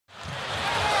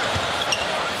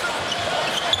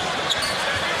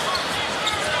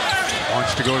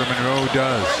to go to Monroe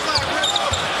does.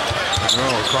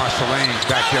 Monroe across the lane,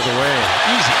 back the other way.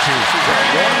 Easy two. He's got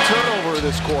one turnover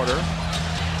this quarter.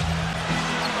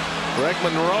 Greg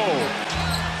Monroe.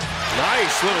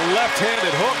 Nice little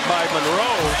left-handed hook by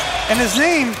Monroe. And his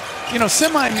name, you know,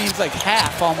 semi means like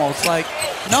half almost. Like,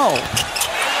 no.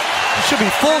 It should be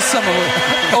full semi.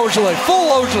 Ojale,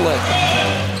 full Ojale.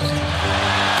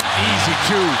 Easy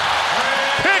two.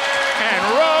 Pick and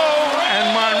roll, and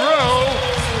Monroe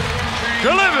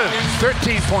delivers.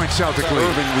 13-point Celtic lead.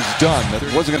 Irving was done. That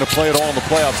wasn't going to play at all in the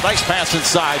playoffs. Nice pass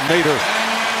inside. Nader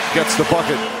gets the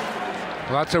bucket.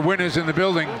 Lots of winners in the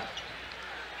building.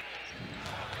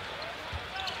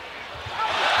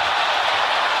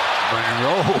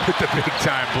 Monroe with the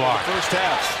big-time block. First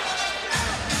half.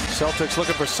 Celtics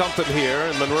looking for something here,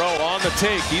 and Monroe on the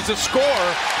take. He's a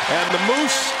scorer, and the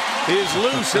Moose is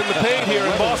loose in the paint here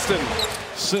in Boston.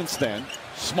 Since then,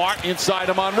 Smart inside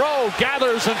of Monroe,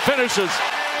 gathers and finishes.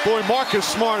 Boy, Marcus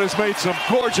Smart has made some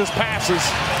gorgeous passes.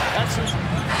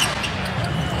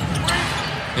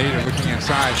 Nader looking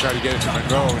inside, try to get it to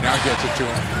Monroe, now gets it to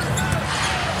him.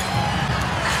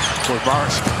 Boy,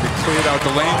 Boris cleared out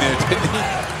the lane there, didn't he?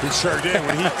 He sure did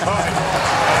when he caught it.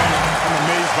 I'm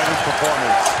amazed by his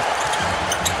performance.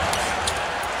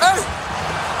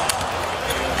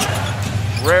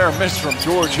 Rare miss from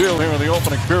George Hill here in the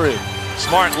opening period.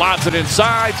 Smart lobs it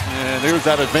inside, and there's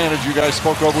that advantage you guys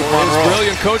spoke of with Monroe.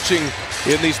 Brilliant coaching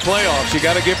in these playoffs. You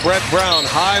got to give Brett Brown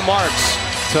high marks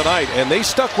tonight, and they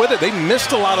stuck with it. They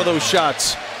missed a lot of those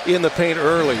shots in the paint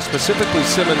early, specifically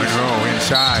Simmons. Monroe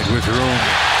inside with room,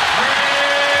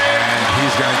 and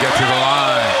he's going to get to the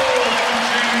line.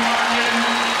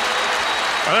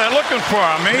 They're looking for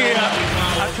him.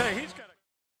 I tell you,